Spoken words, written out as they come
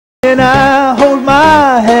can I hold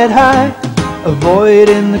my head high,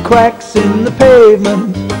 avoiding the cracks in the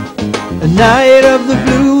pavement? A night of the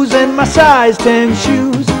blues and my size 10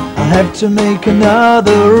 shoes, I'll have to make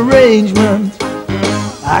another arrangement.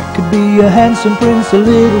 I could be a handsome prince, a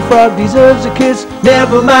little frog deserves a kiss.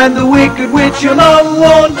 Never mind the wicked witch, your mom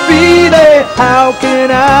won't be there. How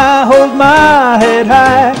can I hold my head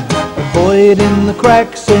high, avoiding the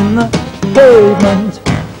cracks in the pavement?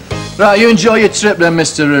 Right, you enjoy your trip then,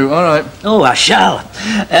 Mr. Root, all right. Oh, I shall.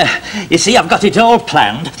 You see, I've got it all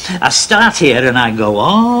planned. I start here and I go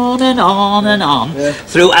on and on and on,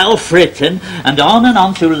 through Alfreton and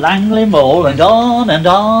on through Langley Mall and on and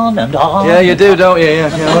on and on. Yeah, you do, don't you? Yeah,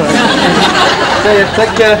 all right.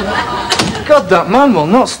 Take care. God, that man will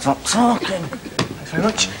not stop talking. Thanks very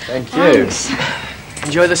much. Thank you. Thanks.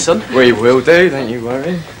 Enjoy the sun. We will do, don't you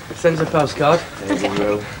worry. Send us a postcard. Yeah, we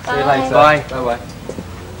will. See you later. Bye. Bye-bye.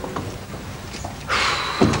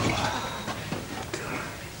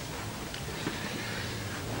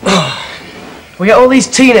 We get all these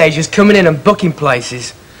teenagers coming in and booking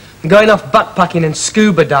places and going off backpacking and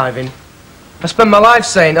scuba diving. I spend my life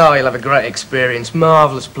saying, oh, you'll have a great experience,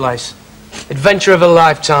 marvellous place. Adventure of a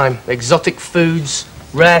lifetime, exotic foods,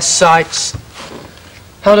 rare sights.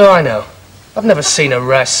 How do I know? I've never seen a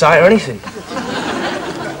rare sight or anything.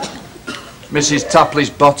 Mrs. Tapley's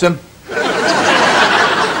bottom.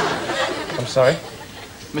 I'm sorry?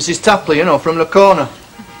 Mrs. Tapley, you know, from the corner.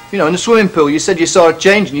 You know, in the swimming pool, you said you saw her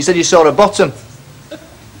change and you said you saw her bottom.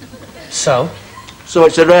 So? So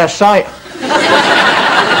it's a rare sight.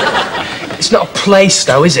 It's not a place,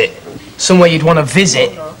 though, is it? Somewhere you'd want to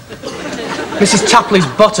visit. Mrs. Tapley's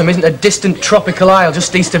bottom isn't a distant tropical isle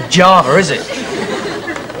just east of Java, is it?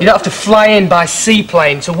 You don't have to fly in by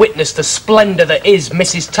seaplane to witness the splendour that is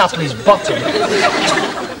Mrs. Tapley's bottom. It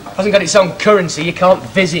hasn't got its own currency, you can't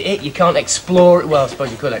visit it, you can't explore it. Well, I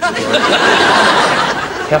suppose you could explore it.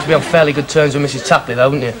 You have to be on fairly good terms with Mrs. Tapley, though,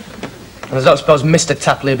 wouldn't you? And I don't suppose Mr.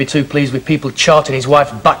 Tapley would be too pleased with people charting his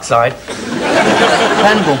wife's backside.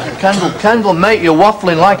 Kendall, mate, you're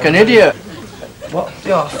waffling like an idiot. What?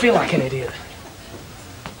 Oh, I feel like an idiot.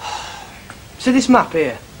 See this map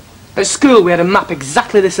here? At school we had a map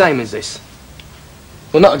exactly the same as this.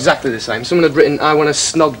 Well, not exactly the same. Someone had written, I want to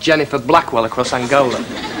snog Jennifer Blackwell across Angola.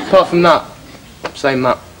 Apart from that, same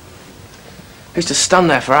map. I used to stand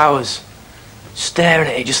there for hours, staring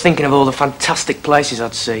at it, just thinking of all the fantastic places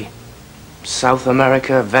I'd see. South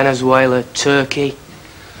America, Venezuela, Turkey.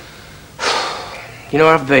 You know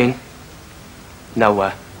where I've been?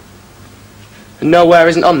 Nowhere. And nowhere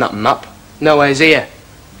isn't on that map. Nowhere's here.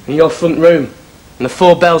 In your front room. In the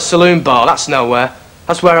Four Bells Saloon Bar, that's nowhere.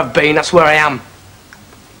 That's where I've been, that's where I am.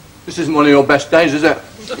 This isn't one of your best days, is it?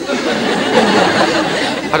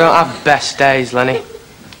 I don't have best days, Lenny.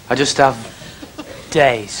 I just have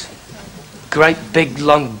days. Great, big,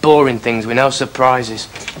 long, boring things with no surprises.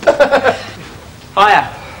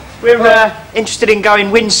 Hiya. We're interested in going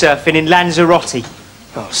windsurfing in Lanzarote.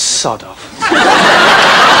 Oh, sod off.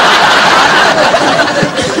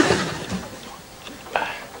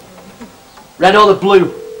 Red or the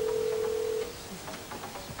blue?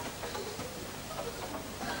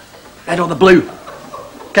 Red or the blue?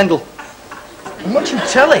 Kendall. I'm watching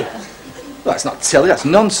telly. Well, that's not telly, that's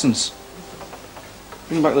nonsense.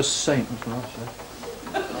 Bring back the saint. That's what I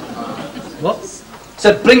said. What?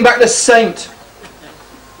 Said bring back the saint.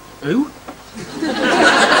 Who?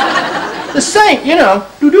 The saint, you know.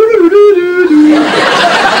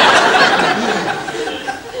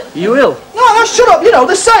 You ill? No, shut up, you know,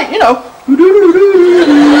 the saint, you know.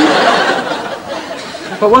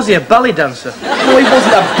 What was he, a ballet dancer? No, he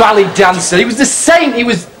wasn't a ballet dancer, he was the saint, he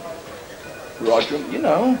was... Roger, you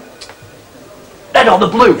know. Red or the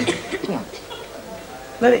blue?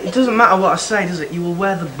 Lenny, it doesn't matter what I say, does it? You will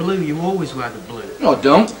wear the blue, you always wear the blue. No, I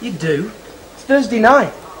don't. You do. It's Thursday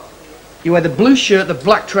night. You wear the blue shirt, the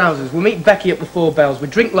black trousers. We'll meet Becky up the Four Bells. We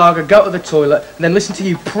drink lager, go to the toilet, and then listen to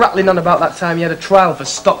you prattling on about that time you had a trial for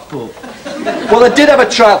Stockport. Well, I did have a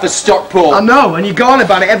trial for Stockport. I know, and you go on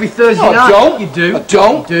about it every Thursday night. I don't. You do. I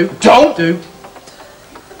don't. You do. Don't. Do.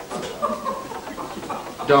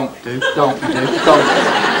 Don't. Do. Don't. Do.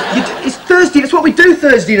 Don't. It's Thursday. That's what we do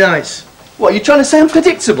Thursday nights. What, are you trying to say I'm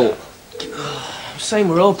predictable? I'm saying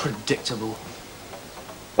we're all predictable.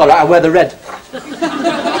 All right, I wear the red.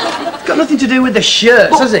 It's got nothing to do with the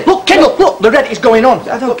shirts, has it? Look, Kendall, look, the red is going on.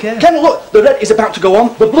 I don't care. Kendall, look, the red is about to go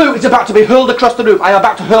on. The blue is about to be hurled across the room. I am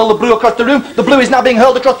about to hurl the blue across the room. The blue is now being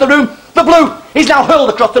hurled across the room. The blue is now hurled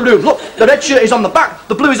across the room. Look, the red shirt is on the back.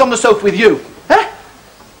 The blue is on the sofa with you. Eh?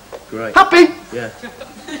 Great. Happy? Yeah.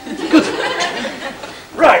 Good.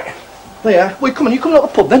 Right. There. Well, come on, you coming out the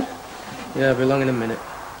pub then? Yeah, I'll be along in a minute.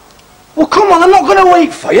 Well, come on, I'm not going to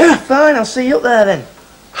wait for you. Fine, I'll see you up there then.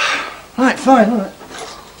 Right, fine, all right.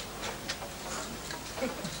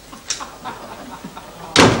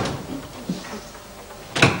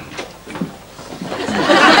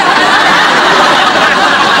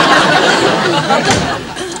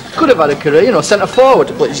 Could have had a career, you know, centre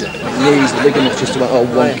forward, but his knees, ligaments just went all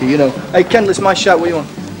wonky, you know. Hey, Kendall, it's my shout. What do you want?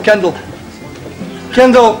 Kendall.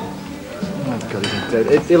 Kendall. Oh, God, he's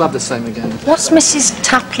dead. He'll have the same again. What's Mrs.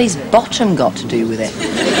 Tapley's bottom got to do with it?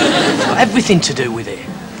 It's got everything to do with it.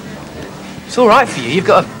 It's all right for you. You've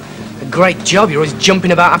got a great job. You're always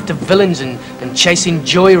jumping about after villains and chasing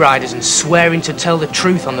joyriders and swearing to tell the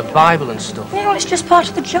truth on the Bible and stuff. You know, it's just part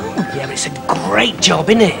of the job. Yeah, but it's a great job,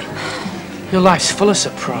 isn't it? Your life's full of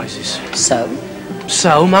surprises. So?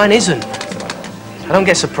 So, mine isn't. I don't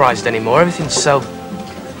get surprised anymore. Everything's so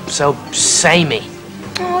samey.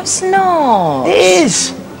 Oh, it's not. It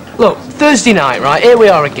is. Look, Thursday night, right? Here we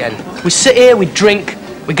are again. We sit here, we drink,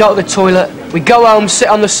 we go to the toilet, we go home, sit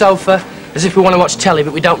on the sofa, as if we want to watch telly,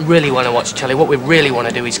 but we don't really want to watch telly. What we really want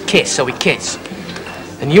to do is kiss, so we kiss.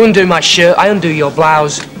 And you undo my shirt, I undo your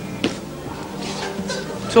blouse.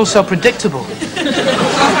 It's all so predictable.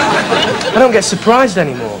 I don't get surprised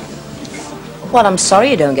anymore. Well, I'm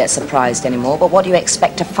sorry you don't get surprised anymore, but what do you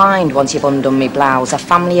expect to find once you've undone me blouse? A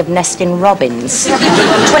family of nesting robins?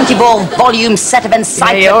 20-ball volume set of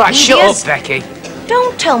encyclopedias? Yeah, all right, shut up, Becky.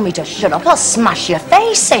 Don't tell me to shut up, I'll smash your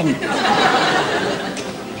face in.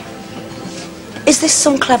 Is this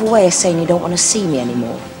some clever way of saying you don't want to see me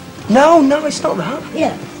anymore? No, it's not that.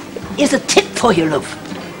 Yeah. Here's a tip for you, love.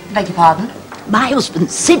 Beg your pardon? My husband,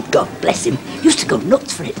 Simm, God bless him, used to go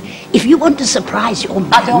nuts for it. If you want to surprise your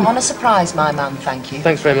man... I don't want to surprise my man, thank you.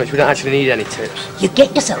 Thanks very much. We don't actually need any tips. You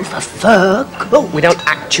get yourself a fur coat. We don't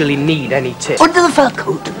actually need any tips. Under the fur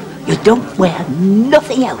coat, you don't wear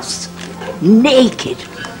nothing else. Naked,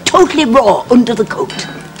 totally raw under the coat.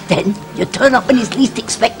 Then you turn up when he's least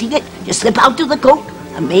expecting it, you slip out of the coat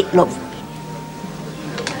and make love.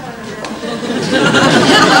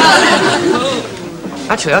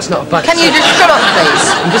 Actually, that's not a bad... Can you just shut up, please?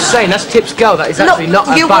 I'm just saying, that's tips go. That is actually not a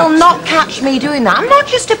bad... you will not catch me doing that. I'm not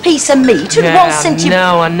just a piece of meat who waltz into...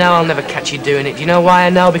 No, I know I'll never catch you doing it. Do you know why I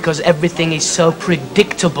know? Because everything is so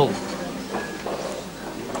predictable.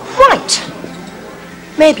 Right.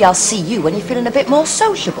 Maybe I'll see you when you're feeling a bit more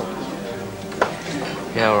sociable.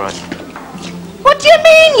 Yeah, all right. What do you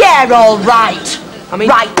mean, yeah, all right? I mean...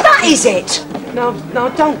 Right, that is it. No,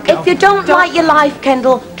 don't go. If you don't like your life,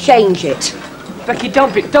 Kendall, change it. Becky,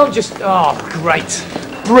 don't just... Oh, great.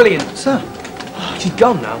 Brilliant. Sir? She's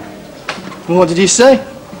gone now. Well, what did you say?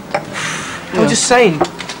 I was just saying,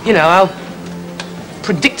 you know, how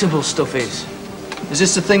predictable stuff is. Is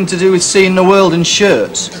this a thing to do with seeing the world in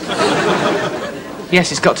shirts? Yes,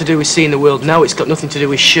 it's got to do with seeing the world. No, it's got nothing to do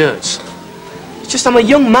with shirts. It's just I'm a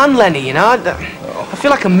young man, Lenny, you know. I feel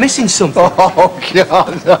like I'm missing something. Oh,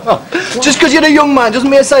 God, no. Just because you're a young man doesn't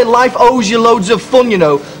mean to say life owes you loads of fun, you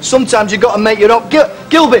know. Sometimes you've got to make your own...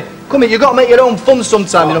 Gilby, come here, you've got to make your own fun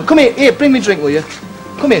sometime, you know. Come here, bring me a drink, will you?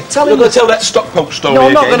 Come here, tell him... You're going to tell that Stockport story No,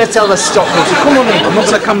 I'm not again? going to tell the Stockport story. Come on in. I'm not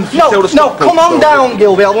going to come tell the No, Stockport come on story. down,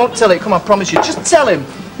 Gilby. I won't tell it. Come on, I promise you. Just tell him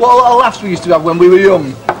what a lot of laughs we used to have when we were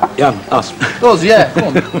young. Yeah, us. Us, yeah, come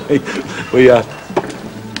on.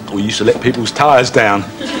 we used to let people's tyres down.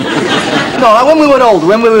 No, like when we were older,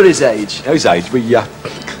 when we were his age. His age, we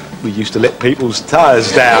used to let people's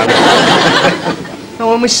tyres down.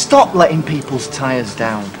 No, when we stopped letting people's tyres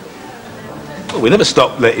down. Well, we never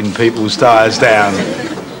stopped letting people's tyres down.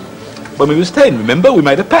 When we was 10, remember? We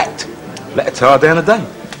made a pact. Let a tyre down a day.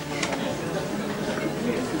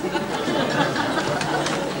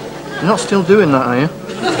 You're not still doing that, are you?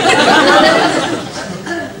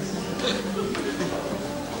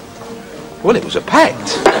 Well, it was a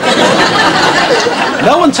pact.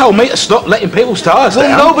 No one told me to stop letting people's tyres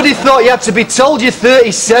down. Well, nobody thought you had to be told you're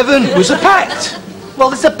 37. It was a pact.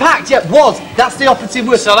 Well, it's a pact, yeah, was. That's the operative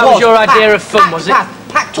word. So that was your idea of fun, was it?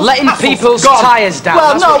 Letting people's tyres down.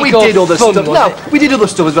 Well, That's no, what we you call did other fun, stuff. was No, it? we did other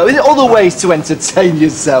stuff as well. We did other ways to entertain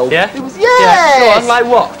yourself. Yeah? It was, Yeah, go yes. on, like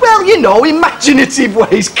what? Well, you know, imaginative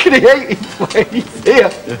ways, creative ways. Here.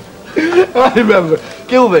 I remember.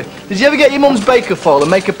 Gilby, did you ever get your mum's baker foil and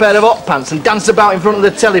make a pair of hot pants and dance about in front of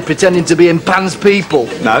the telly pretending to be in Pan's people?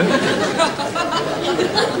 No.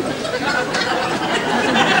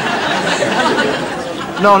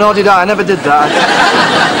 No, nor did I. I never did that.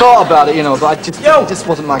 I thought about it, you know, but it just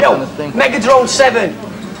wasn't my kind of thing. Megadrone 7.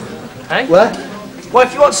 Hey? Where? Well,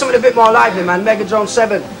 if you want something a bit more lively, man, Megadrone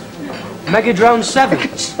 7. Megadrone 7.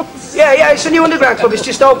 Yeah, it's a new underground club. It's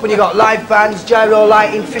just open. You got live bands, gyro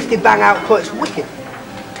lighting, 50 bang output. It's wicked.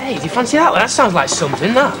 Hey, do you fancy that one? That sounds like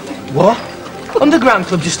something, that. What? Underground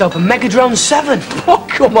Club just opened Megadrone 7. Oh,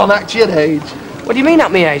 come on, act your age. What do you mean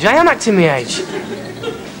at my age? I am acting my age.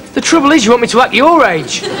 The trouble is you want me to act your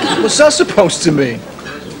age. What's that supposed to mean?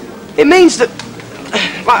 It means that,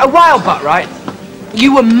 like, a while back, right,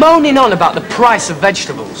 you were moaning on about the price of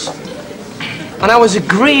vegetables. And I was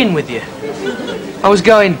agreeing with you. I was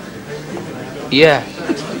going, yeah,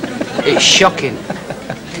 it's shocking.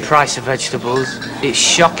 Price of vegetables, it's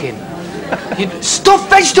shocking. Stuffed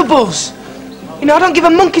vegetables! You know, I don't give a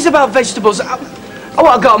monkeys about vegetables. I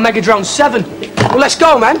want to go to Megadrone 7. Well, let's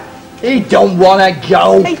go, man. He don't want to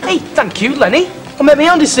go. Hey, thank you, Lenny. I'll make my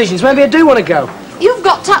own decisions. Maybe I do want to go. You've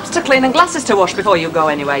got taps to clean and glasses to wash before you go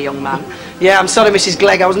anywhere, young man. Yeah, I'm sorry, Mrs.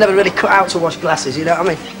 Glegg. I was never really cut out to wash glasses, you know what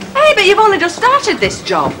I mean? Hey, but you've only just started this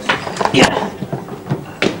job. Yeah.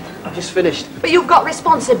 I've just finished. But you've got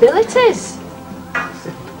responsibilities.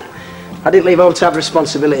 I didn't leave home to have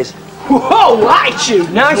responsibilities. Whoa,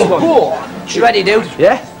 attitude! Nice one. What? You ready, dude?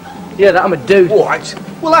 Yeah? Yeah, that I'm a dude. What?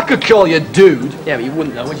 Well, I could call you dude. Yeah, but you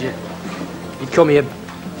wouldn't though, would you? You'd call me a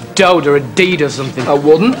dode or a deed or something. I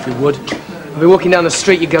wouldn't. You would. I'd be walking down the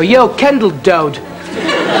street, you'd go, yo, Kendall Dode.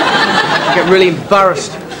 I'd get really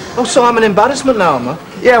embarrassed. Oh, so I'm an embarrassment now, am I?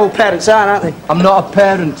 Yeah, well, parents are, aren't they? I'm not a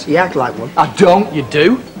parent. You act like one. I don't. You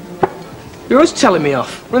do? You're always telling me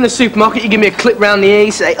off. We're in the supermarket, you give me a clip round the ear,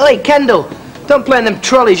 you say, oi, Kendall, don't play in them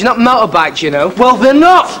trolleys, you're not motorbikes, you know. Well, they're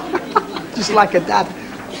not. Just like a dad.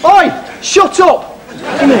 Oi, shut up.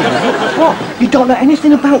 Come here, mate. What? You don't know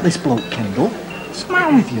anything about this bloke, Kendall. What's the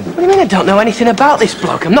matter with you? What do you mean I don't know anything about this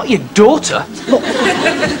bloke? I'm not your daughter. Look,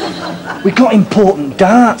 we got important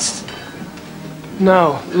darts.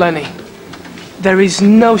 No, Lenny. There is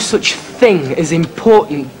no such thing as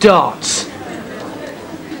important darts.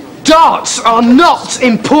 Darts are not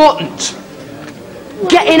important.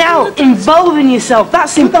 Getting out, involving yourself,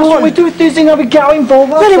 that's important. That's what we do with these things, we get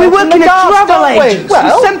involved. Lenny, we work in a travel agent.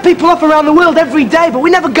 Well, we send people off around the world every day, but we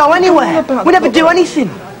never go anywhere. We never do anything.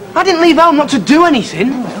 I didn't leave home not to do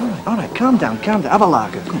anything. all right, calm down. Have a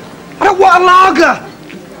lager. Come on. I don't want a lager.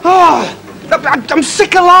 Oh, I'm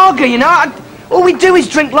sick of lager, you know. All we do is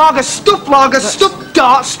drink lager, stuffed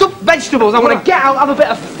darts, stuffed vegetables. I want to get out, have a bit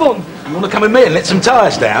of fun. You want to come with me and let some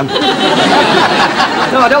tyres down? No,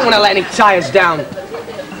 I don't want to let any tyres down.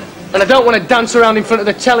 And I don't want to dance around in front of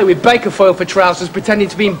the telly with baker foil for trousers, pretending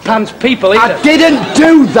to be in pants people either. I didn't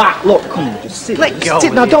do that. Look, come on, just sit. Let go.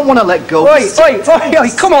 Sit. No, I don't want to let go. Oi,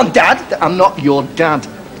 come on, Dad. I'm not your dad.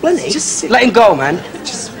 Lenny, just sit. Let him go, man.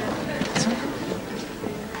 Just...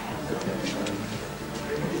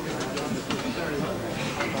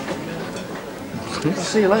 I'll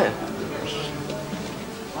see you later.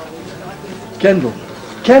 Kendall.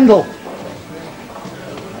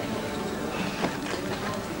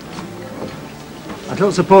 I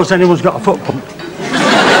don't suppose anyone's got a foot pump.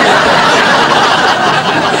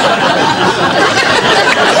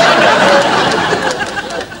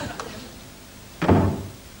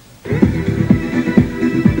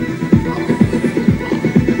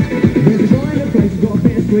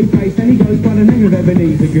 Face and he goes by the name of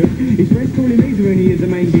Ebenezer Good. His friends call him Easer and he is the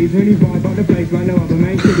main geezer and he vibe up the place like no other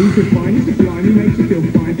mate. So he's just fine, he's sublime, he makes you feel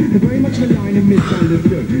fine. And very much maligned and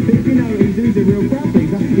misunderstood. But if you know he's a real crowd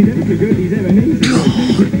pleaser, he's ever so good, he's Ebenezer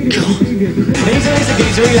Good. Easer is a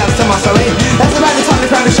geezer, he loves to muscle in. That's about the time they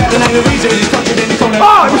found a shout the name of Easer and he's touching in the corner.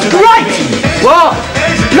 Oh, it was great! What?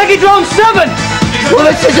 Megadrone 7! Well,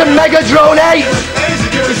 this is a Megadrone 8.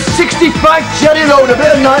 It's 65 Cherry Road. A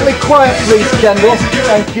bit of nightly quiet, please, Kendall.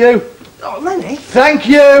 Thank you. Oh, Lenny. Thank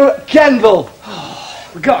you, Kendall.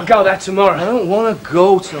 We got to go there tomorrow. I don't want to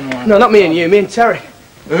go tomorrow. No, not me and you, me and Terry.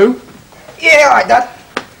 Who? Yeah, all right, Dad.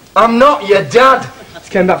 I'm not your dad.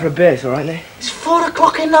 Just came back for a beer, it's all right, Nick? It's 4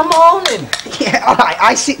 o'clock in the morning. Yeah, all right,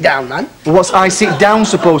 I sit down, man. Well, what's I sit down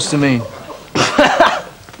supposed to mean?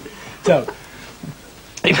 So,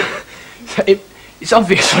 it's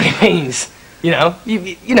obvious what it means. You know,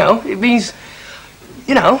 you know, it means,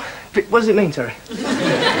 you know, what does it mean, Terry?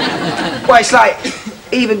 Well, it's like,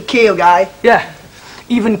 even keel guy. Yeah,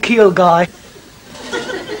 even keel guy.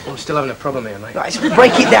 I'm still having a problem here, mate. Right, so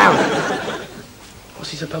break it down.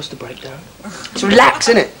 What's he supposed to break down? It's relax,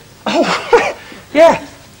 innit? Oh, yeah.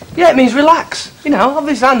 Yeah, it means relax. You know,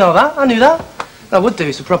 obviously I know that, I knew that. I would do,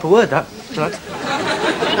 it's a proper word, that. Right.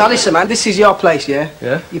 Now listen, man, this is your place, yeah?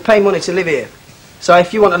 Yeah? You pay money to live here. So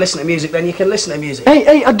if you want to listen to music, then you can listen to music.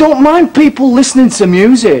 Hey, I don't mind people listening to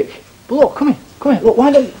music. But look, come here. Look,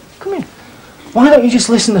 why don't you just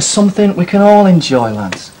listen to something we can all enjoy,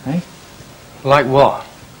 lads, eh? Like what?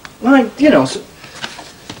 Like, you know,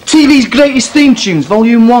 TV's Greatest Theme Tunes,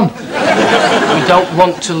 Volume 1. We don't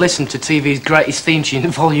want to listen to TV's Greatest Theme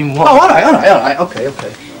Tune, Volume 1. Oh, all right, okay.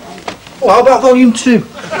 Well, how about volume 2?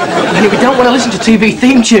 Lenny, we don't want to listen to TV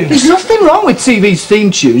theme tunes. There's nothing wrong with TV's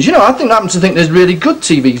theme tunes. You know, I happen to think there's really good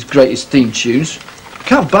TV's greatest theme tunes. You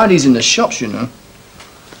can't buy these in the shops, you know.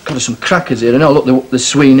 God, there's some crackers here. I know, look, the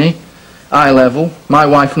Sweeney, Eye Level, My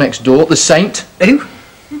Wife Next Door, The Saint. Who?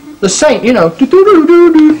 The Saint, you know.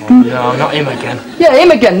 Oh, no, not him again. Yeah,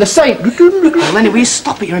 him again, The Saint. Oh, Lenny, will you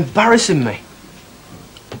stop it? You're embarrassing me.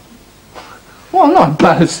 Well, I'm not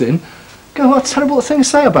embarrassing. God, what a terrible thing to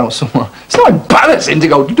say about someone. It's not embarrassing to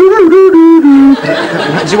go do-do-do-do-do.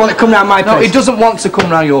 Does he want to come round my place? No, he doesn't want to come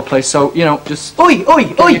round your place, so, you know, just... Oi!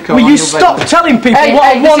 Will you stop telling people Hey, what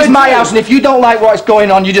I want this to is my do? house, and if you don't like what's going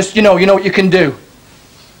on, you just, you know what you can do.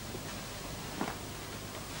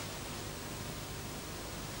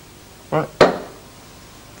 Right.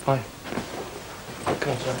 Fine.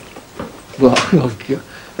 Come on, sorry. Well, oh, God.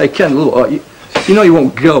 Hey, Kendall, look, you know you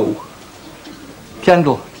won't go.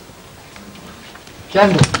 Kendall.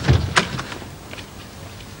 Kendall.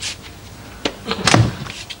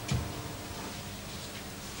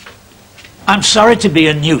 I'm sorry to be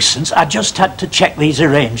a nuisance. I just had to check these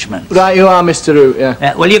arrangements. Right, you are, Mr. Root,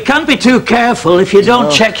 yeah. Well, you can't be too careful if you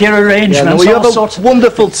don't check your arrangements. Yeah, no, well, you have all a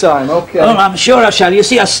wonderful time, okay. Oh, I'm sure I shall. You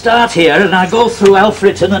see, I start here and I go through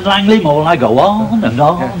Alfreton and Langley Mall. I go on and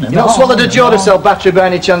on and on. You've not swallowed a Duracell battery by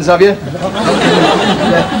any chance, have you?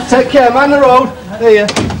 Yeah. Take care, mind the road. There you.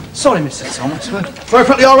 Sorry, Mr. Thomas.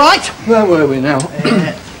 Perfectly all right? Where were we now?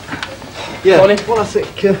 Yeah. Morning. Well, I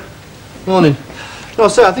think... morning. No,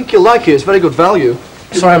 sir, I think you'll like it. It's very good value.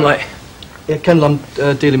 Sorry I'm late. Yeah, Kendall, I'm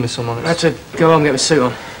dealing with someone. I had to go home and get my suit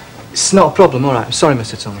on. It's not a problem, all right. I'm sorry,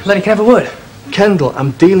 Mr. Thomas. Lenny, can I have a word? Kendall,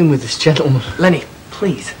 I'm dealing with this gentleman. Lenny,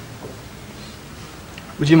 please.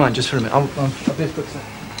 Would you mind just for a minute? I'll be as quick as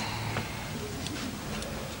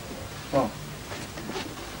Oh.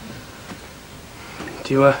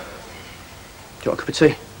 Do you want a cup of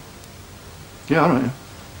tea? Yeah, all right. Yeah.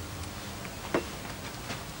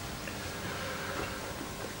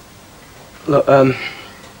 Look,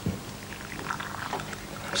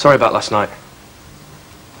 sorry about last night.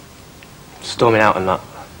 Storming out and that.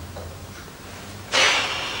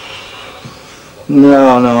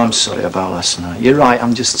 No, I'm sorry about last night. You're right,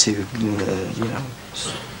 I'm just too, you know...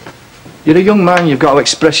 You're a young man, you've got to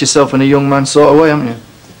express yourself in a young man sort of way, haven't you?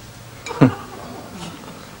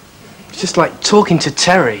 It's just like talking to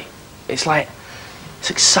Terry. It's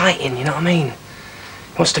exciting, you know what I mean?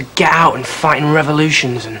 He wants to get out and fight in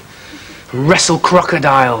revolutions and wrestle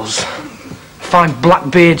crocodiles, find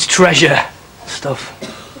Blackbeard's treasure, stuff.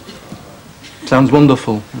 Sounds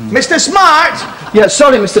wonderful. Mr. Smart! Yeah,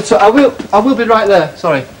 sorry, Mr. I will be right there.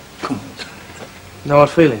 Sorry. Come on. No hard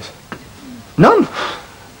feelings? None.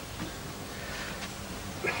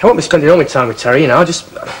 I won't be spending all my time with Terry, you know, it's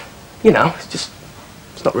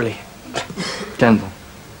not really... Kendall.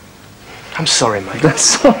 I'm sorry, mate.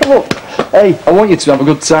 That's all. Hey, I want you to have a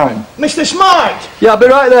good time. Mr. Smart! Yeah, I'll be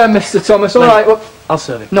right there, Mr. Thomas. All right. Well, I'll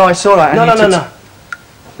serve him. no, it's all right. No.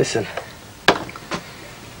 Listen.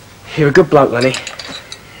 You're a good bloke, Lenny.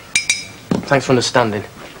 Thanks for understanding.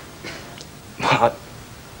 Well, I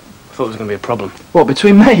thought it was going to be a problem. What,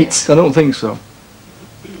 between mates? I don't think so.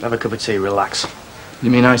 Have a cup of tea, relax. You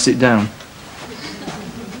mean I sit down?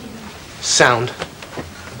 Sound.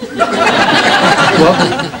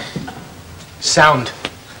 What? Sound.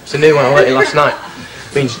 It's a new one I learnt you last night.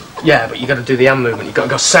 Means, yeah, but you got to do the hand movement. You got to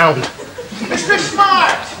go sound. Mr.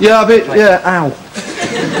 Smart! Yeah, a bit, yeah, ow.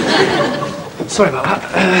 Sorry about that.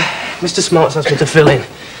 Mr. Smart's asked me to fill in.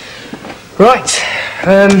 Right.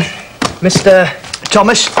 Mr.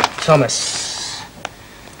 Thomas? Thomas.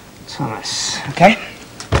 Okay.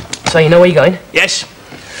 So you know where you're going? Yes.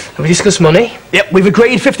 Have we discussed money? Yep, we've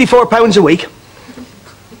agreed £54 a week.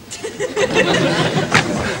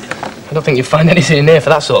 I don't think you'll find anything in here for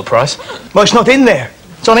that sort of price. Well, it's not in there.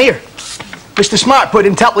 It's on here. Mr. Smart put it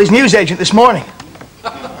in Tapley's newsagent this morning.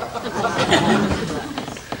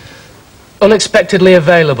 Unexpectedly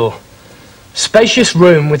available. Spacious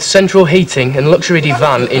room with central heating and luxury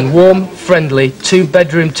divan in warm, friendly,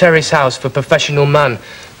 two-bedroom terrace house for professional man,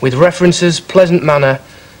 with references, pleasant manner,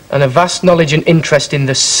 and a vast knowledge and interest in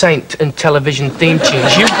the Saint and television theme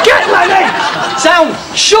tunes. You get, Lenny! Sound!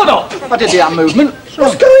 Shut up! I did the hand movement.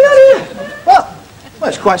 What's going on here? Well,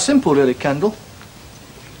 it's quite simple, really, Kendall.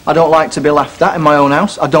 I don't like to be laughed at in my own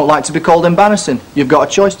house. I don't like to be called embarrassing. You've got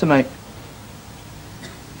a choice to make.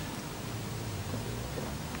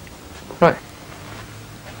 Right.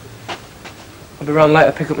 I'll be round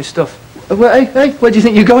later, pick up my stuff. Hey, where do you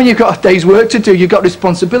think you're going? You've got a day's work to do. You've got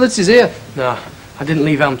responsibilities here. No, I didn't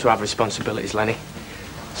leave home to have responsibilities, Lenny.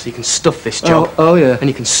 So you can stuff this job. Oh yeah. And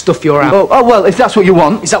you can stuff your house. Oh, well, if that's what you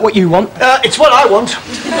want. Is that what you want? It's what I want.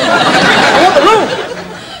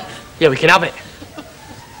 Yeah, we can have it.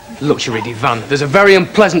 Luxury divan. There's a very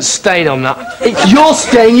unpleasant stain on that. It's your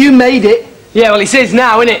stain, you made it. Yeah, well, it's his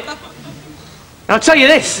now, isn't it? I'll tell you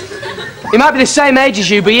this. He might be the same age as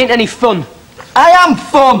you, but he ain't any fun. I am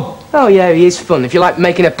fun. Oh, yeah, he is fun. If you like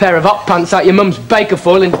making a pair of hot pants out your mum's baker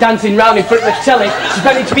foil and dancing round in front of the telly,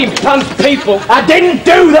 pretending to be pants people. I didn't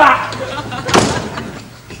do that.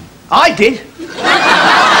 I did.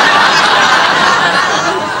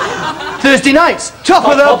 Thursday nights, top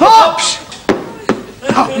of the pops.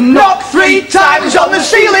 Knock 3 times on the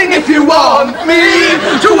ceiling if you want me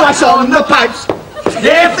to wax on the pipes.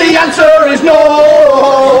 If the answer is no,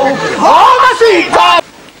 on my seat.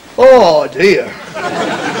 Oh dear.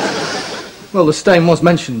 Well, the stain was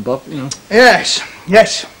mentioned, Bob, you know. Yes,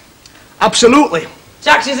 yes, absolutely.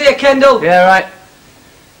 Taxi's here, Kendall. Yeah, right.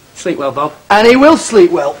 Sleep well, Bob. And he will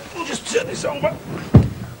sleep well. I'll just turn this over.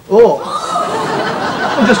 Oh.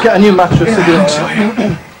 I'll just get a new mattress to do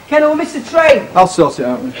it. Kendall, we missed the train. I'll sort it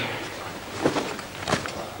out.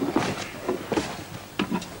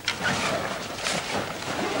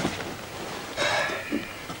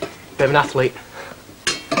 Bit of an athlete.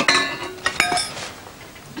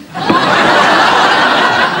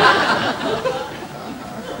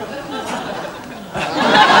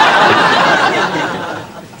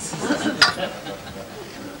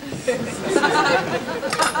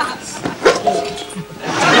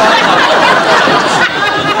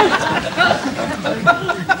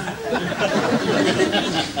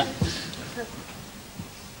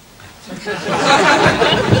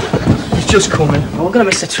 He's just coming. Oh, we're going to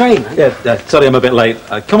miss the train. Yeah, sorry I'm a bit late.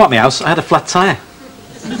 Come at me house, I had a flat tyre.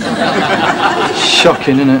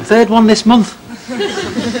 Shocking, isn't it? 3rd one this month.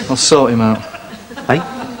 I'll sort him out. Hey?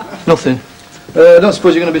 Nothing. I don't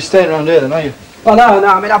suppose you're going to be staying around here then, are you? Well, no,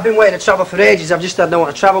 I mean, I've been waiting to travel for ages. I've just had no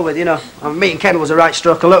one to travel with, you know. I mean, meeting Kendall was a right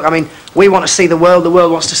stroke of luck. I mean, we want to see the world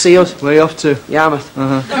wants to see us. Where are you off to? Yarmouth.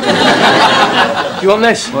 You want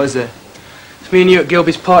this? What is it? It's me and you at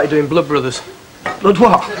Gilby's party doing Blood Brothers. Blood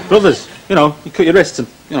what? Brothers, you know, you cut your wrists and,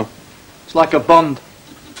 you know. It's like a bond.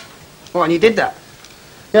 What, and you did that?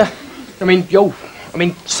 Yeah.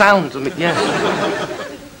 Sound. Yeah.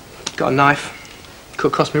 Got a knife. Cut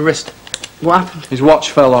across my wrist. What happened? His watch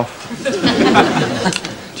fell off.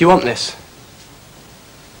 Do you want this?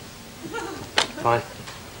 Fine.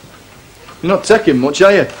 You're not taking much,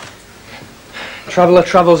 are you? Traveller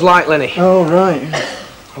travels light, Lenny. Oh, right.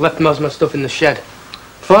 I left most of my stuff in the shed.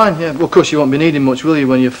 Fine, yeah. Well, of course you won't be needing much, will you,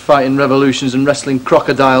 when you're fighting revolutions and wrestling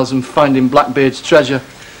crocodiles and finding Blackbeard's treasure?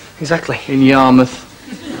 Exactly. In Yarmouth.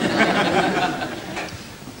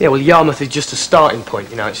 Yeah, well, Yarmouth is just a starting point,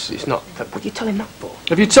 you know. It's not... What are you telling that for?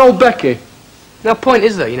 Have you told Becky? No point,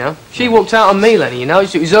 is there, you know? She walked out on me, Lenny, you know?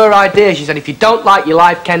 It was her idea. She said, if you don't like your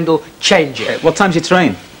life, Kendall, change it. What time's your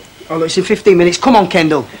train? Oh, look, it's in 15 minutes. Come on,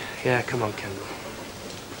 Kendall. Yeah, come on, Kendall.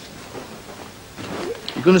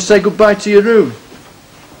 You're going to say goodbye to your room?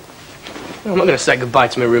 No, I'm not going to say goodbye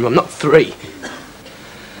to my room. I'm not 3.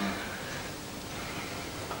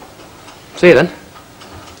 See you then.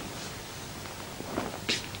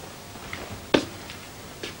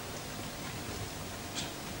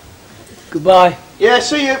 Goodbye. Yeah,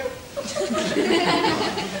 see you.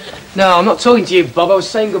 No, I'm not talking to you, Bob. I was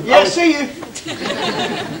saying goodbye. Yeah, see you.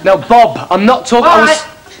 No, Bob, I'm not talking... All I was... right.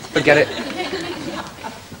 Forget it.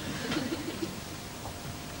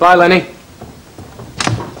 Bye, Lenny.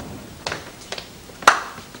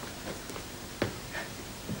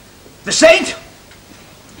 The Saint?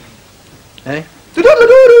 Eh?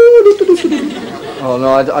 Oh,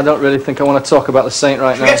 no, I don't really think I want to talk about the Saint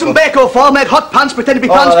right now. Get some bacon for, make hot pants, pretend to be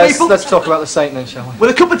pants people. Let's talk about the Saint then, shall we? With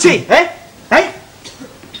a cup of tea, eh? Eh?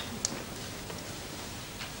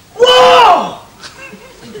 Whoa!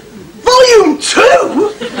 Volume 2?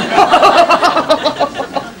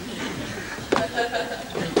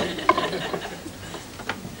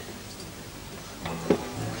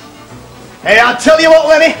 Hey, I'll tell you what,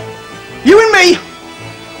 Lenny. You and me,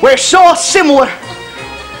 we're so similar.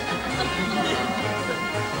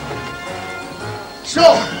 So,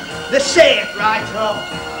 the Saint, right?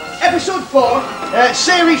 Oh. Episode 4,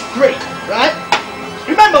 Series 3, right?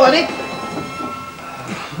 Remember, Lenny?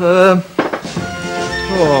 Oh,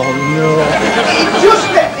 no. He just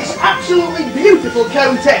met this absolutely beautiful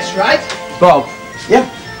countess, right? Bob. Yeah?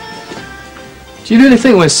 Do you really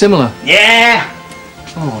think we're similar? Yeah.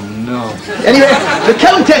 Oh, no. Anyway, the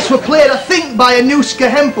countess were played, I think, by Anushka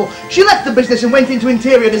Hempel. She left the business and went into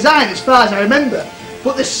interior design, as far as I remember.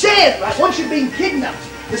 But the Saint, right, once you've been kidnapped,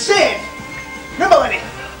 the Saint... Remember, Lenny?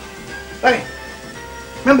 Lenny?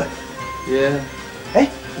 Remember? Yeah. Eh?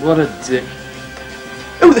 What a dick.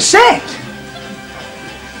 Who, the Saint?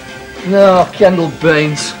 No, Kendall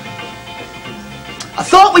Baines. I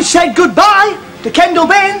thought we said goodbye to Kendall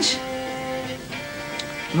Baines.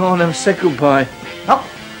 No, I never said goodbye. Oh.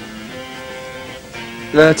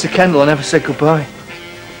 To Kendall, I never said goodbye.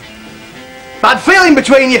 Bad feeling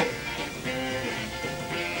between you.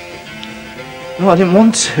 No, I didn't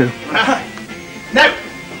want to. Now,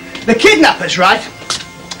 the kidnappers, right?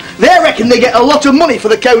 They reckon they get a lot of money for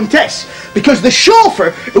the Countess because the chauffeur,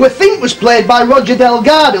 who I think was played by Roger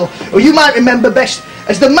Delgado, who you might remember best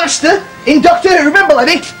as the Master in Doctor Who. Remember,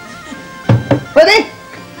 Lenny? Lenny?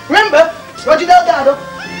 Remember? Roger Delgado?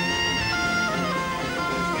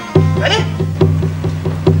 Ready?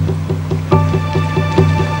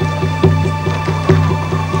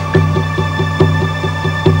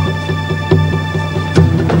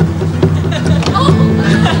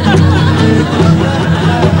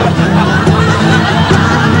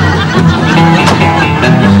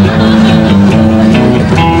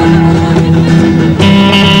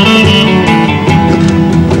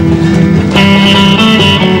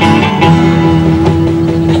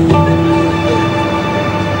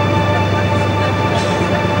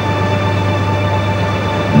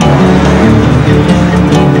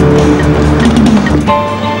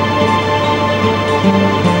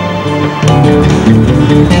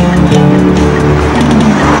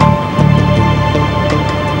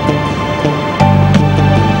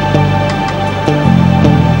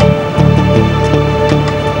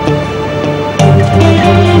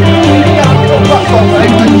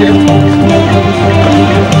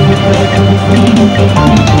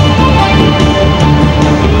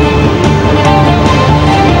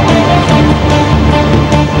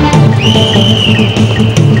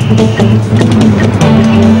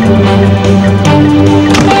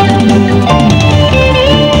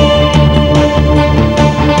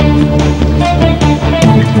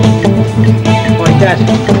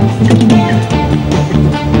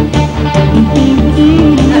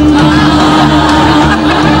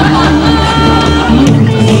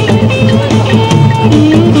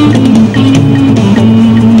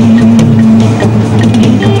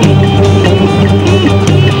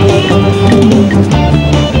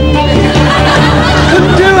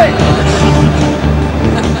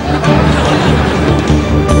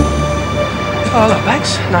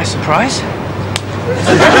 Nice surprise.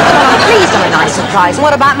 Please not a nice surprise. And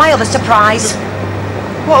what about my other surprise?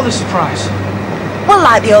 What other surprise? Well,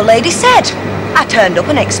 like the old lady said, I turned up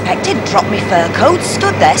unexpected, dropped me fur coat,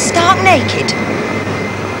 stood there stark naked.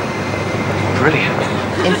 Brilliant.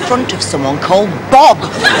 In front of someone called Bob.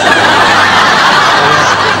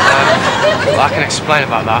 Well, I can explain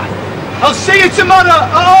about that. I'll see you tomorrow at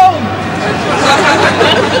home!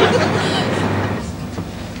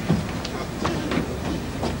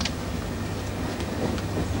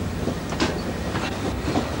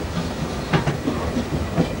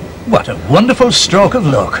 What a wonderful stroke of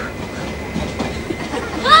luck.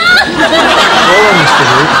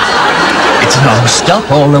 It's non-stop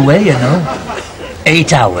all the way, you know.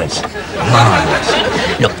 8 hours.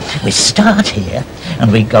 Marvellous. Look, we start here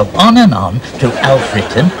and we go on and on to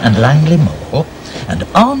Alfreton and Langley Moor, and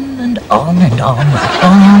on and on and on and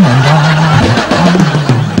on and on and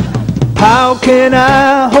on. How can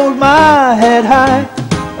I hold my head high,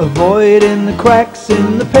 avoiding the cracks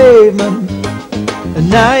in the pavement? A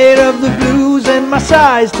night of the blues and my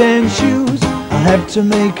size 10 shoes. I'll have to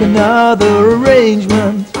make another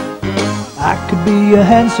arrangement. I could be a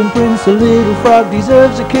handsome prince, a little frog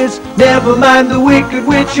deserves a kiss. Never mind the wicked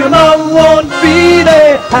witch, your mom won't be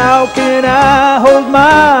there. How can I hold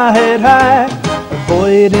my head high,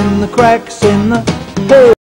 avoiding the cracks in the